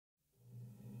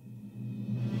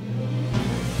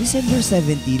December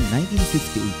 17,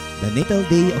 1958, the natal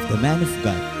day of the man of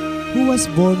God, who was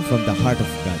born from the heart of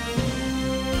God,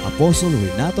 Apostle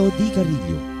Renato di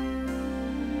Carillo.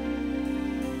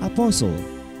 Apostle,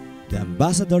 the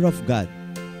ambassador of God.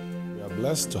 We are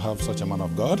blessed to have such a man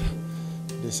of God.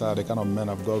 These are the kind of men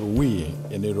of God we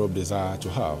in Europe desire to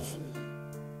have.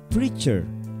 Preacher.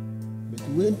 But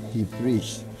when he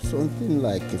preached something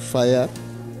like a fire,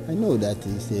 I know that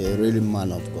he's a really man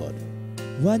of God.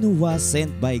 One who was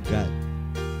sent by God.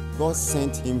 God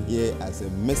sent him here as a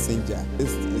messenger, a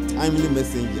timely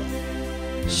messenger.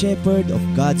 Shepherd of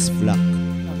God's flock.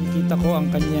 Nakikita ko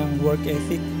ang kanyang work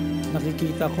ethic.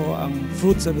 Nakikita ko ang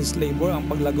fruits of his labor, ang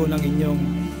paglago ng inyong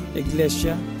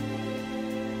iglesia.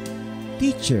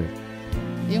 Teacher.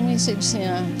 Yung message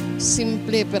niya,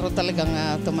 simple pero talagang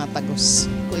tumatagos.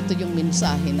 Kung ito yung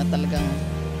mensahe na talagang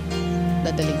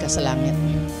dadaling ka sa langit.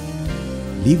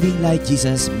 Living like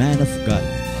Jesus, man of God.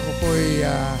 Ako po'y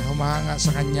humahanga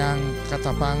sa kanyang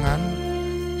katapangan,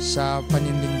 sa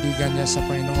panindigan niya sa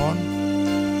Panginoon.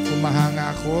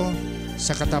 Humahanga ako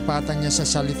sa katapatan niya sa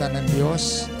salita ng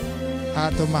Diyos.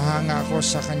 At humahanga ako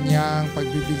sa kanyang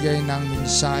pagbibigay ng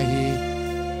mensahe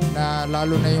na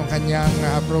lalo na yung kanyang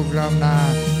program na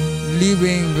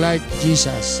Living Like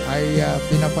Jesus ay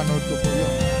pinapanood ko po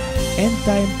yun.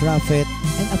 End-time prophet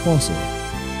and apostle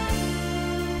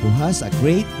who has a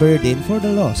great burden for the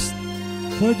lost,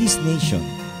 for this nation,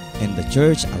 and the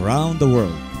church around the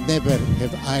world. Never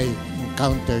have I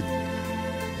encountered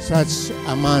such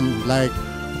a man like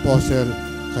Apostle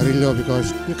Carillo,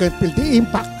 because you can feel the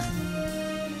impact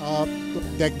of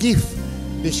the gift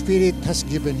the Spirit has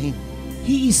given him.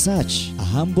 He is such a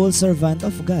humble servant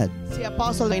of God. Si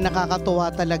Apostle ay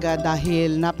nakakatuwa talaga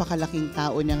dahil napakalaking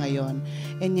tao niya ngayon,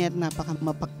 and yet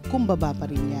mapagkumbaba pa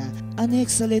rin niya. An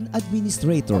excellent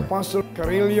administrator. Apostle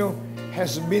Carillo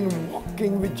has been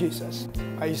walking with Jesus.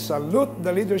 I salute the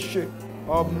leadership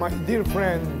of my dear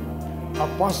friend,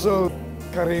 Apostle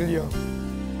Carillo.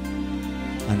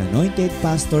 An anointed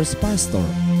pastor's pastor.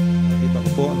 Nakita ko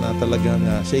po na talagang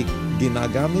siya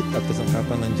ginagamit at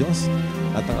kasangkapan ng Diyos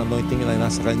at ang anointing na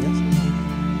nasa kanya.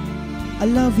 A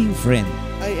loving friend.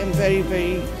 I am very,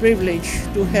 very privileged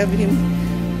to have him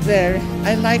there.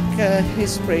 I like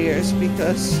his prayers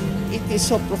because it is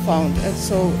so profound and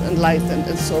so enlightened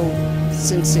and so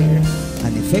sincere.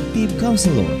 An effective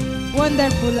counselor.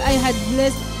 Wonderful. I had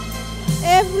blessed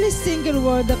every single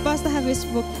word the pastor have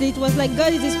spoke. It was like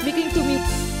God is speaking to me.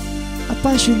 A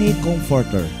passionate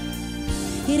comforter.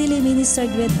 He really ministered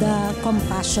with the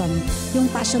compassion. Yung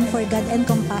passion for God and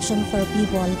compassion for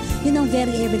people. Yun ang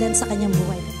very evident sa kanyang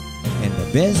buhay. And the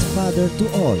best father to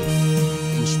all.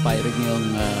 Inspiring yung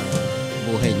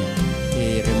buhay niya.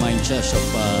 He reminds us of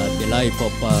the life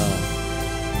of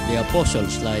the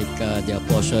apostles like the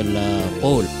apostle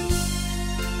Paul.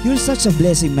 You're such a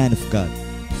blessing, man of God.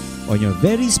 On your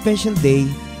very special day,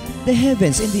 the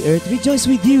heavens and the earth rejoice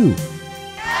with you.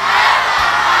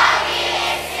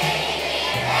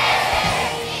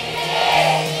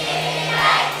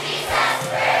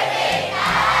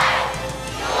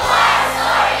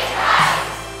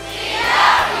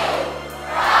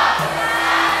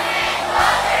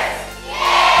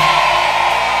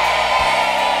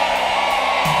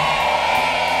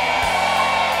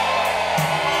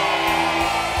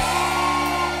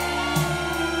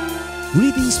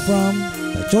 Greetings from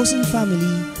the chosen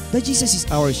family, the Jesus is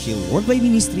Our Shield Worldwide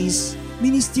Ministries,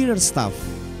 ministerial staff,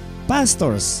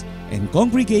 pastors, and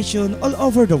congregation all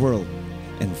over the world,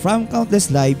 and from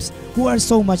countless lives who are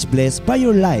so much blessed by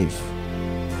your life.